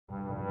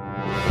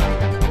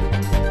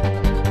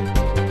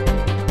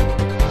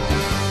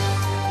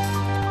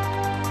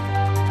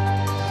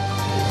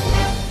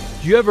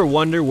you ever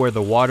wonder where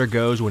the water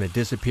goes when it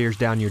disappears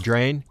down your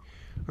drain?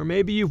 Or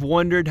maybe you've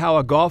wondered how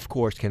a golf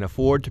course can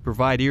afford to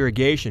provide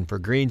irrigation for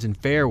greens and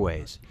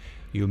fairways.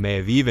 You may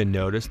have even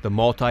noticed the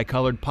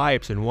multicolored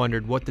pipes and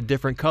wondered what the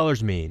different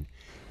colors mean.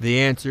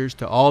 The answers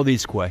to all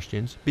these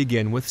questions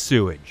begin with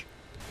sewage.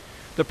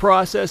 The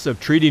process of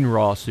treating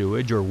raw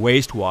sewage, or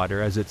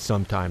wastewater as it's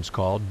sometimes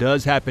called,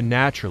 does happen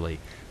naturally,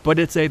 but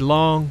it's a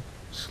long,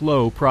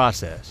 slow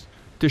process.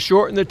 To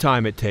shorten the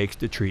time it takes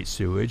to treat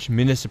sewage,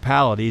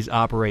 municipalities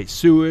operate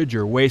sewage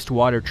or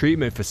wastewater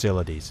treatment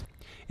facilities.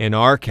 In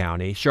our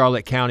county,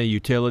 Charlotte County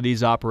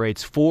Utilities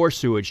operates 4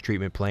 sewage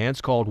treatment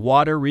plants called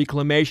Water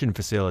Reclamation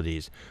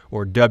Facilities,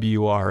 or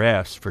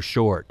WRFs for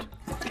short.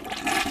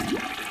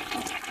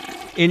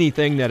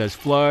 Anything that is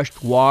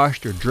flushed,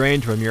 washed, or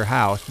drained from your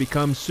house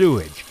becomes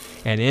sewage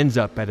and ends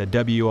up at a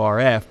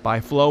WRF by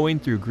flowing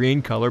through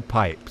green-colored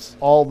pipes.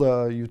 All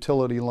the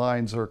utility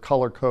lines are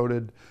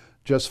color-coded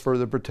just for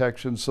the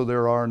protection, so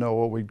there are no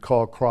what we'd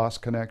call cross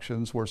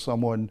connections where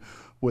someone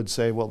would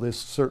say, well, this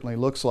certainly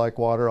looks like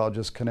water, I'll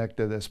just connect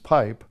to this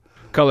pipe.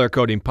 Color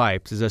coding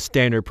pipes is a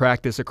standard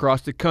practice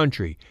across the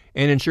country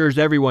and ensures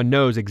everyone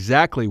knows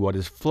exactly what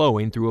is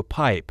flowing through a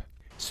pipe.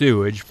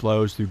 Sewage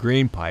flows through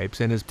green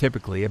pipes and is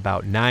typically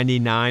about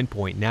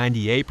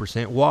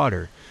 99.98%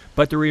 water,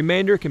 but the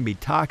remainder can be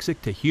toxic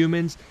to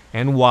humans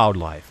and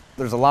wildlife.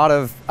 There's a lot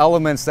of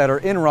elements that are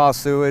in raw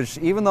sewage,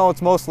 even though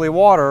it's mostly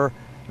water,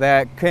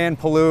 that can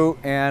pollute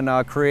and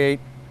create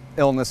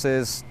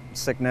illnesses,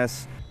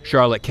 sickness.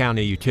 Charlotte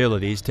County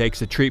Utilities takes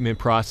the treatment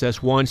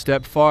process one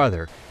step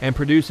farther and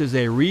produces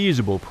a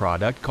reusable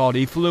product called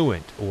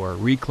effluent, or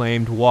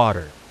reclaimed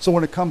water. So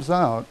when it comes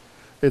out,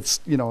 it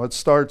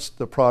starts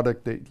the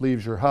product that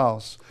leaves your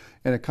house,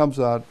 and it comes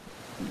out,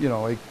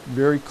 a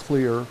very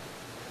clear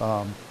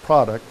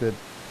product that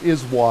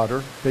is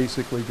water,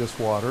 basically just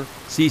water.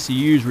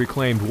 CCU's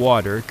Reclaimed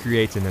Water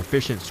creates an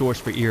efficient source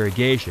for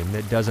irrigation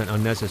that doesn't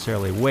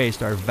unnecessarily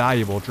waste our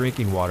valuable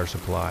drinking water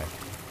supply.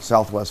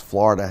 Southwest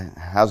Florida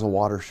has a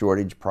water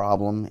shortage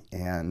problem,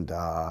 and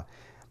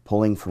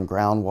pulling from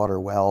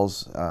groundwater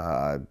wells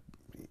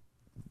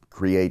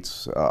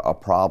creates a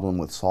problem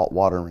with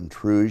saltwater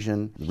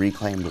intrusion.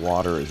 Reclaimed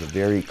water is a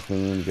very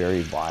clean,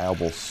 very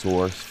viable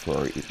source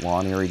for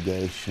lawn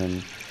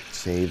irrigation,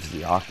 saves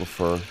the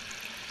aquifer,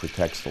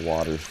 protects the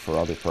waters for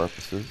other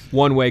purposes.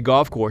 One way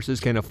golf courses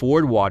can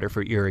afford water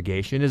for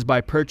irrigation is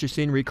by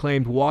purchasing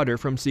reclaimed water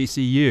from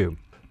CCU.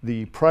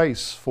 The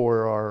price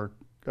for our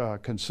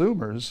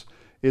consumers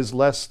is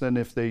less than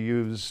if they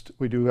used,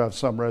 we do have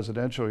some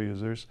residential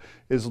users,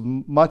 is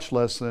much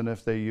less than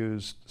if they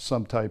used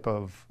some type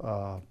of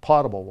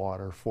potable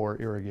water for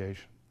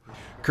irrigation.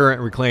 Current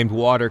reclaimed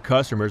water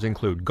customers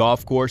include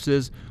golf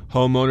courses,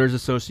 homeowners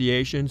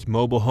associations,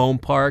 mobile home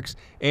parks,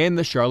 and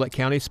the Charlotte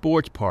County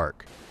Sports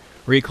Park.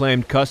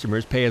 Reclaimed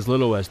customers pay as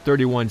little as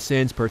 31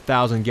 cents per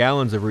 1,000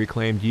 gallons of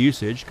reclaimed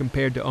usage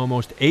compared to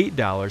almost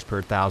 $8 per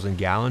 1,000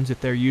 gallons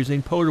if they're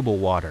using potable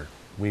water.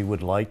 We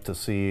would like to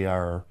see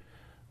our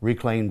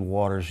reclaimed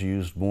waters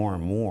used more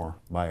and more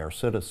by our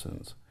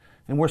citizens,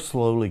 and we're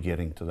slowly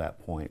getting to that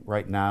point.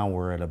 Right now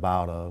we're at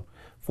about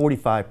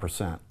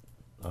 45%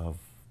 of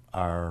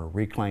our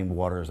reclaimed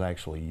water is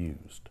actually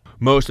used.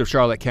 Most of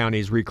Charlotte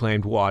County's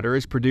reclaimed water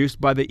is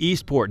produced by the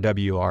Eastport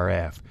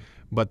WRF,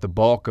 but the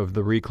bulk of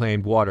the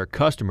reclaimed water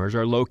customers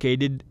are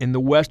located in the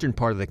western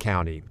part of the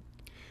county.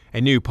 A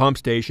new pump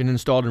station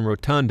installed in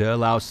Rotunda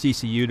allows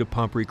CCU to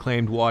pump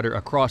reclaimed water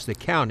across the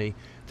county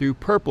through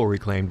purple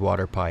reclaimed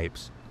water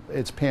pipes.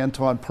 It's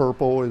Pantone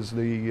purple is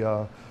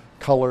the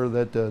color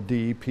that the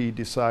DEP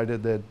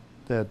decided that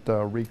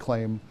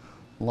reclaim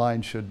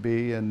line should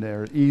be, and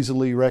they're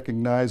easily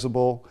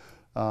recognizable,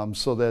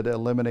 so that it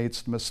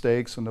eliminates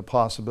mistakes and the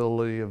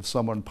possibility of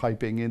someone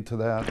piping into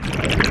that.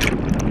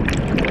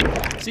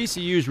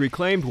 CCU's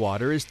reclaimed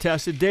water is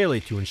tested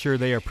daily to ensure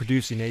they are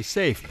producing a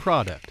safe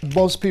product.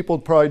 Most people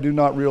probably do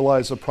not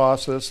realize the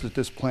process that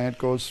this plant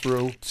goes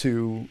through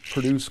to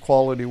produce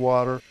quality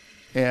water,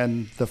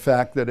 and the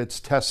fact that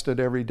it's tested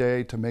every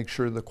day to make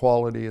sure the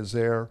quality is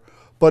there.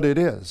 But it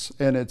is,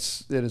 and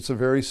it's a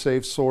very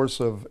safe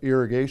source of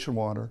irrigation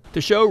water.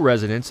 To show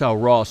residents how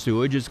raw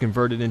sewage is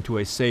converted into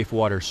a safe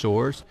water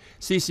source,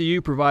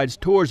 CCU provides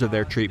tours of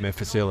their treatment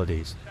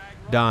facilities.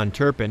 Don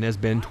Turpin has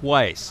been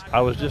twice.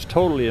 I was just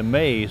totally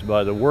amazed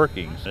by the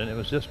workings, and it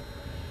was just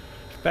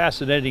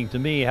fascinating to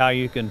me how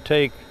you can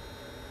take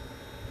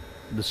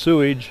the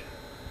sewage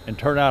and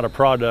turn out a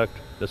product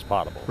that's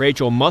potable.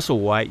 Rachel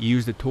Musselwhite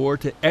used the tour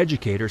to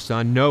educate her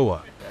son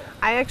Noah.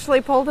 I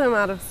actually pulled him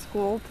out of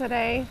school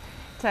today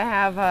to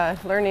have a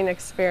learning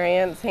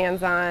experience,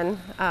 hands-on.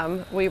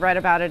 We read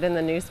about it in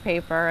the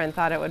newspaper and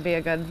thought it would be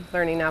a good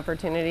learning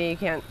opportunity. You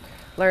can't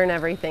learn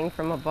everything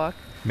from a book.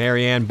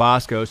 Marianne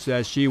Bosco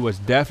says she was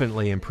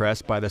definitely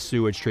impressed by the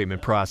sewage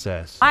treatment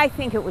process. I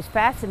think it was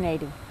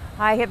fascinating.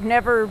 I have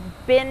never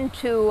been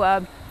to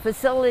a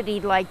facility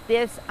like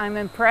this. I'm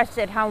impressed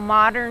at how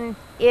modern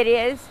it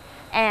is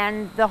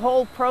and the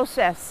whole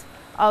process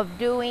of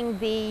doing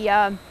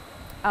the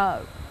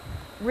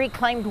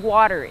reclaimed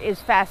water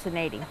is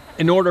fascinating.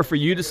 In order for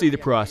you to see the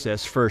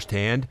process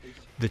firsthand,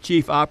 the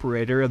chief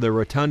operator of the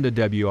Rotunda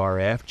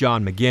WRF,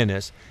 John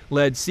McGinnis,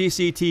 led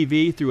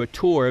CCTV through a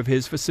tour of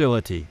his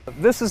facility.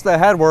 This is the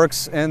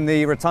headworks in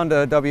the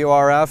Rotunda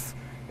WRF.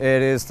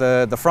 It is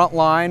the front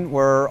line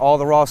where all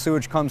the raw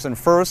sewage comes in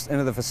first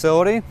into the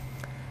facility.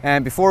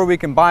 And before we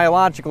can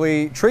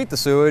biologically treat the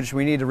sewage,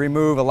 we need to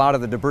remove a lot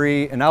of the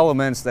debris and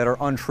elements that are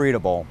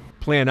untreatable.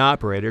 Plant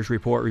operators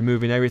report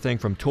removing everything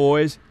from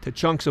toys to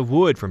chunks of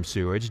wood from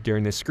sewage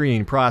during the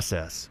screening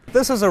process.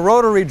 This is a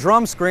rotary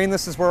drum screen.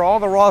 This is where all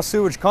the raw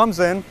sewage comes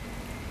in.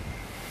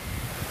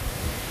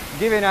 To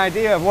give you an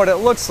idea of what it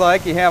looks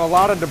like, you have a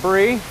lot of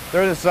debris.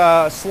 There's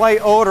a slight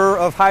odor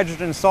of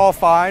hydrogen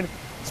sulfide.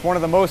 It's one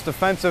of the most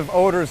offensive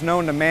odors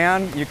known to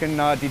man. You can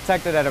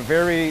detect it at a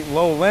very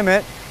low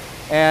limit.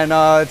 And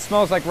it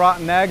smells like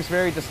rotten eggs,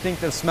 very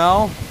distinctive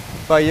smell.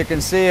 But you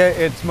can see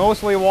it's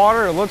mostly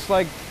water. It looks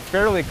like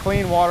fairly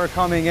clean water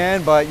coming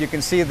in, but you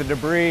can see the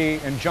debris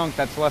and junk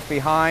that's left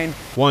behind.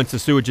 Once the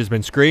sewage has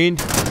been screened,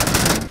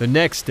 the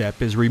next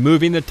step is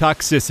removing the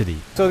toxicity.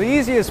 So the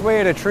easiest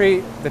way to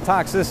treat the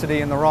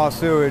toxicity in the raw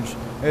sewage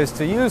is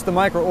to use the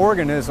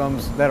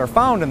microorganisms that are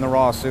found in the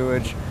raw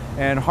sewage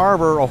and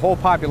harbor a whole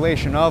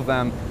population of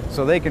them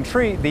so they can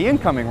treat the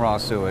incoming raw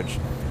sewage.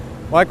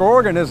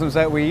 Microorganisms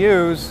that we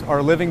use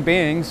are living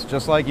beings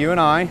just like you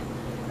and I,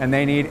 and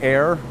they need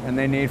air and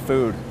they need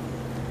food.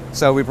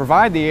 So we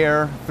provide the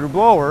air through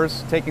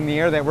blowers, taking the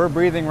air that we're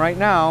breathing right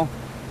now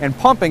and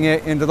pumping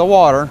it into the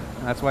water.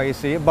 That's why you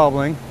see it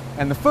bubbling.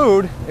 And the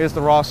food is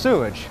the raw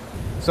sewage.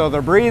 So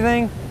they're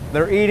breathing,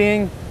 they're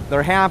eating,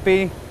 they're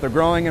happy, they're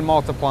growing and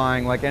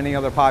multiplying like any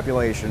other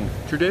population.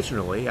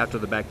 Traditionally, after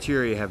the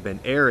bacteria have been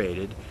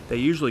aerated, they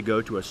usually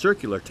go to a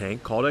circular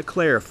tank called a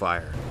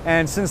clarifier.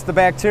 And since the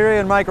bacteria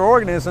and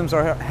microorganisms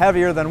are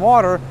heavier than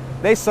water,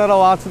 they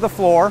settle out to the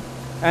floor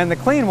and the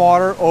clean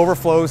water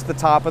overflows the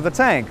top of the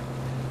tank.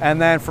 And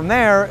then from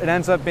there, it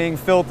ends up being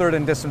filtered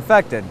and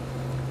disinfected.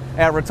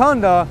 At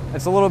Rotunda,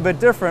 it's a little bit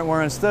different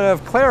where instead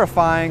of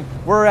clarifying,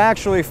 we're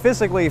actually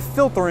physically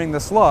filtering the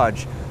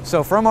sludge.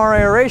 So from our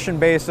aeration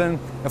basin,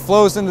 it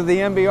flows into the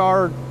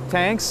MBR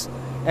tanks,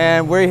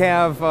 and we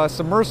have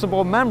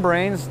submersible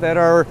membranes that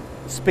are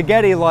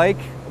spaghetti-like,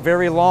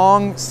 very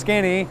long,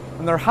 skinny,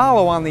 and they're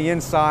hollow on the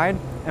inside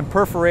and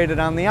perforated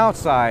on the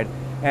outside.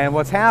 And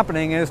what's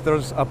happening is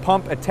there's a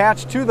pump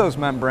attached to those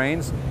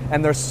membranes,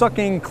 and they're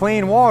sucking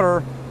clean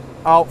water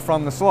out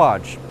from the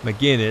sludge.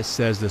 McGinnis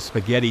says the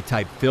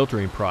spaghetti-type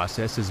filtering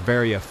process is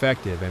very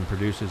effective and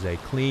produces a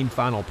clean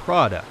final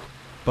product.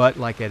 But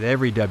like at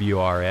every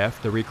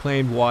WRF, the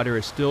reclaimed water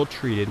is still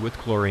treated with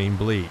chlorine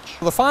bleach.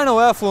 The final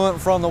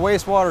effluent from the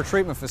wastewater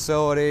treatment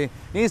facility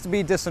needs to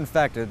be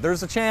disinfected.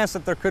 There's a chance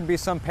that there could be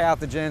some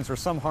pathogens or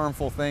some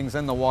harmful things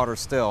in the water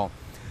still.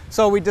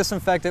 So we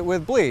disinfect it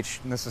with bleach.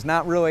 And this is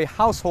not really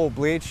household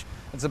bleach.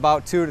 It's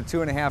about 2 to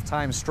 2.5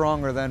 times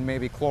stronger than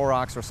maybe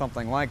Clorox or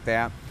something like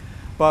that.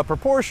 But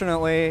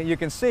proportionately, you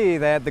can see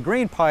that the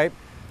green pipe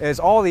is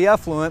all the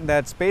effluent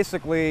that's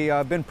basically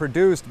been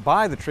produced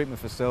by the treatment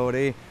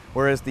facility,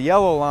 whereas the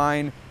yellow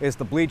line is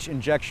the bleach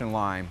injection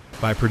line.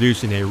 By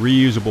producing a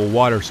reusable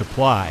water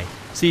supply,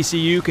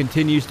 CCU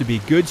continues to be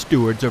good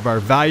stewards of our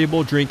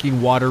valuable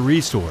drinking water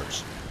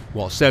resource.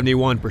 While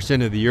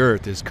 71% of the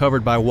earth is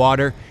covered by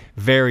water,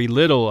 very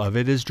little of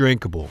it is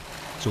drinkable.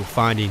 So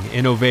finding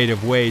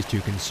innovative ways to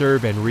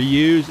conserve and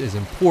reuse is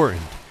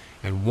important,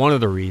 and one of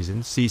the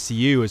reasons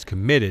CCU is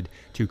committed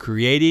to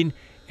creating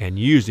and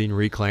using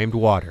reclaimed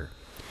water.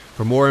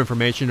 For more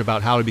information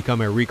about how to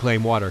become a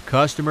Reclaimed Water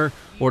customer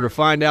or to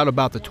find out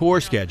about the tour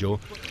schedule,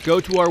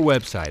 go to our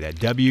website at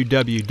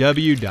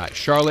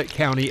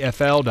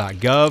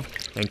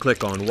www.charlottecountyfl.gov and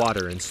click on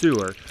Water and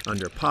Sewer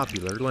under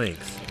Popular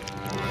Links.